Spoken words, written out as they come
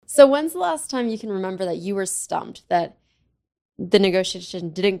So when's the last time you can remember that you were stumped, that the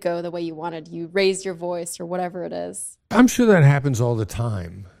negotiation didn't go the way you wanted? You raised your voice or whatever it is. I'm sure that happens all the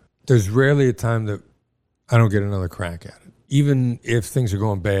time. There's rarely a time that I don't get another crack at it. Even if things are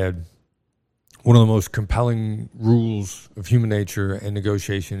going bad, one of the most compelling rules of human nature and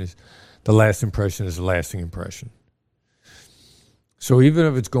negotiation is the last impression is a lasting impression. So even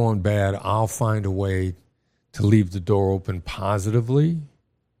if it's going bad, I'll find a way to leave the door open positively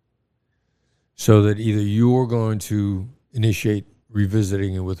so that either you're going to initiate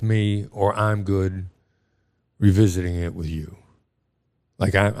revisiting it with me or I'm good revisiting it with you.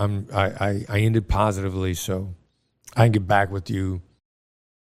 Like I ended positively, so I can get back with you